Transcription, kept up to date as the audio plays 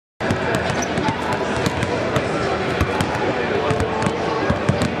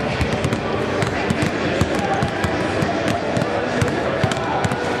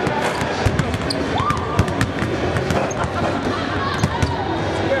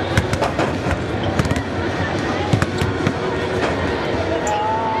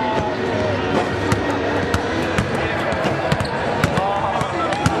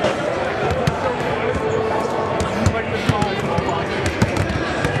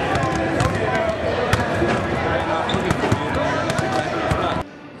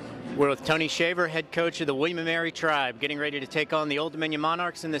with Tony Shaver, head coach of the William & Mary Tribe, getting ready to take on the Old Dominion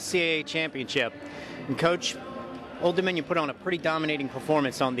Monarchs in the CAA Championship. And Coach, Old Dominion put on a pretty dominating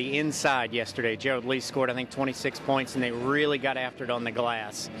performance on the inside yesterday. Gerald Lee scored, I think, 26 points, and they really got after it on the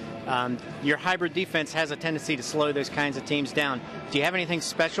glass. Your hybrid defense has a tendency to slow those kinds of teams down. Do you have anything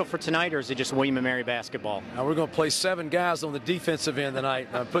special for tonight, or is it just William & Mary basketball? Now we're going to play 7 guys on the defensive end tonight.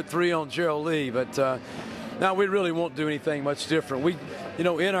 I put 3 on Gerald Lee, but now we really won't do anything much different. We,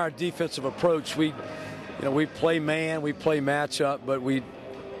 in our defensive approach, we play man, we play matchup, but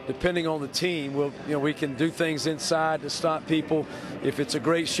depending on the team, we can do things inside to stop people. If it's a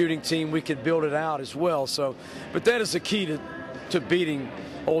great shooting team, we can build it out as well. So, but that is the key to beating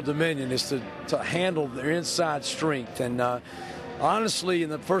Old Dominion, is to handle their inside strength. And honestly, in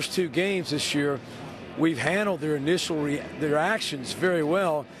the first 2 games this year, we've handled their actions very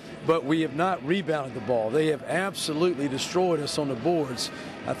well, but we have not rebounded the ball. They have absolutely destroyed us on the boards.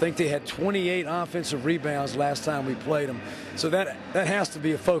 I think they had 28 offensive rebounds last time we played them. So that has to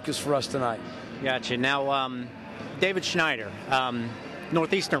be a focus for us tonight. Gotcha. Now, David Schneider,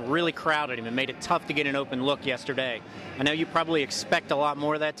 Northeastern really crowded him and made it tough to get an open look yesterday. I know you probably expect a lot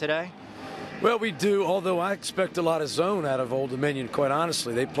more of that today. Well, we do, although I expect a lot of zone out of Old Dominion, quite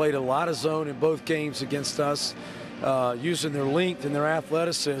honestly. They played a lot of zone in both games against us, using their length and their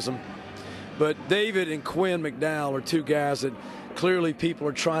athleticism. But David and Quinn McDowell are 2 guys that clearly people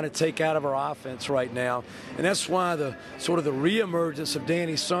are trying to take out of our offense right now. And that's why the reemergence of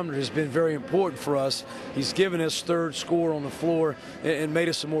Danny Sumner has been very important for us. He's given us 3rd score on the floor and made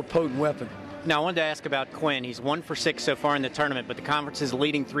us a more potent weapon. Now, I wanted to ask about Quinn. He's 1 for 6 so far in the tournament, but the conference's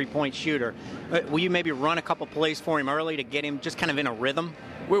leading 3-point shooter. Will you maybe run a couple plays for him early to get him just kind of in a rhythm?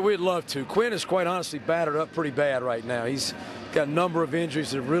 We'd love to. Quinn is quite honestly battered up pretty bad right now. He's got a number of injuries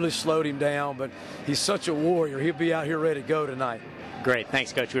that have really slowed him down, but he's such a warrior. He'll be out here ready to go tonight. Great.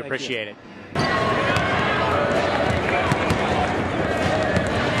 Thanks, Coach. We appreciate it.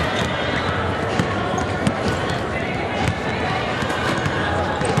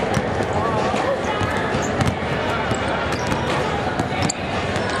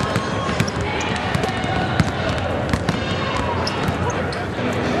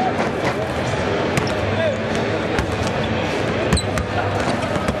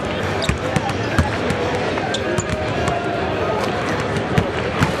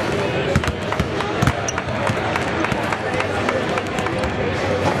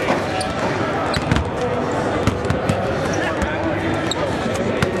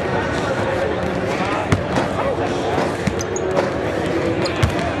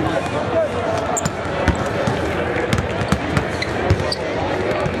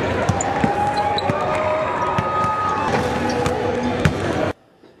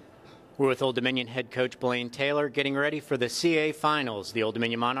 We're with Old Dominion head coach Blaine Taylor, getting ready for the CAA Finals. The Old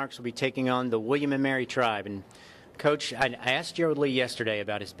Dominion Monarchs will be taking on the William & Mary Tribe. And Coach, I asked Gerald Lee yesterday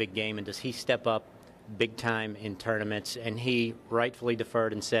about his big game, and does he step up big time in tournaments? And he rightfully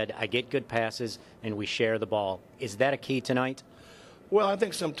deferred and said, I get good passes and we share the ball. Is that a key tonight? Well, I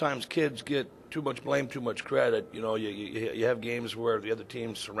think sometimes kids get too much blame, too much credit. You have games where the other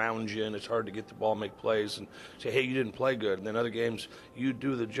team surrounds you and it's hard to get the ball, make plays, and say, hey, you didn't play good. And then other games, you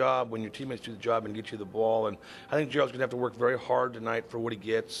do the job when your teammates do the job and get you the ball. And I think Gerald's going to have to work very hard tonight for what he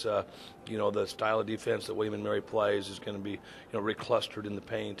gets. The style of defense that William & Mary plays is going to be, very clustered in the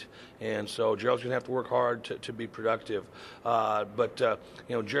paint. And so Gerald's going to have to work hard to be productive.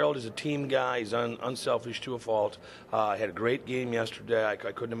 Gerald is a team guy. He's unselfish to a fault. Had a great game yesterday. I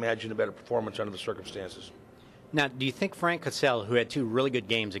couldn't imagine a better performance under the circumstances. Now, do you think Frank Cassell, who had 2 really good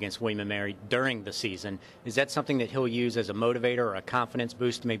games against William & Mary during the season, is that something that he'll use as a motivator or a confidence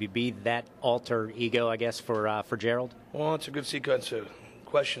boost to maybe be that alter ego, I guess, for Gerald? Well, it's a good sequence of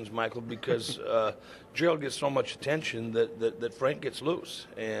questions, Michael, because Gerald gets so much attention that Frank gets loose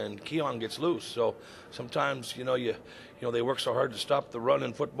and Keon gets loose. So sometimes, they work so hard to stop the run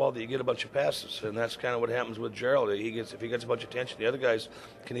in football that you get a bunch of passes, and that's kind of what happens with Gerald. If he gets a bunch of attention, the other guys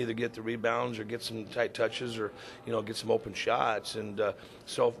can either get the rebounds or get some tight touches or get some open shots, and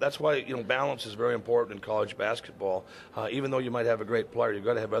so that's why balance is very important in college basketball. Even though you might have a great player, you've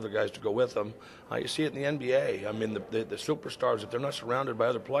got to have other guys to go with them. You see it in the NBA. I mean, the superstars, if they're not surrounded by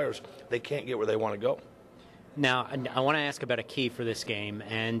other players, they can't get where they want to go. Now, I want to ask about a key for this game.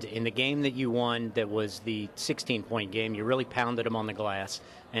 And in the game that you won, that was the 16-point game, you really pounded them on the glass.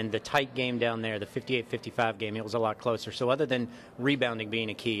 And the tight game down there, the 58-55 game, it was a lot closer. So other than rebounding being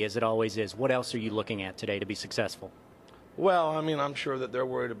a key, as it always is, what else are you looking at today to be successful? Well, I mean, I'm sure that they're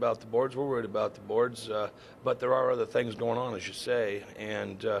worried about the boards. We're worried about the boards. But there are other things going on, as you say.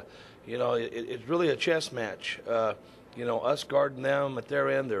 And, it's really a chess match. us guarding them at their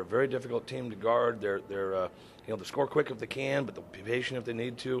end, they're a very difficult team to guard. They're they score quick if they can, but they'll be patient if they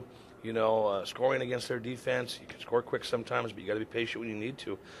need to. Scoring against their defense, you can score quick sometimes, but you got to be patient when you need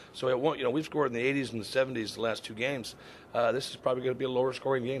to. So it won't. We've scored in the 80s and the 70s the last two games. This is probably going to be a lower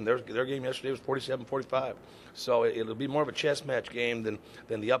scoring game. Their game yesterday was 47-45. So it'll be more of a chess match game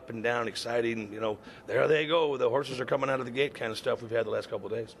than the up and down, exciting. There they go. The horses are coming out of the gate kind of stuff we've had the last couple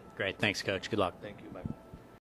of days. Great. Thanks, Coach. Good luck. Thank you, Mike.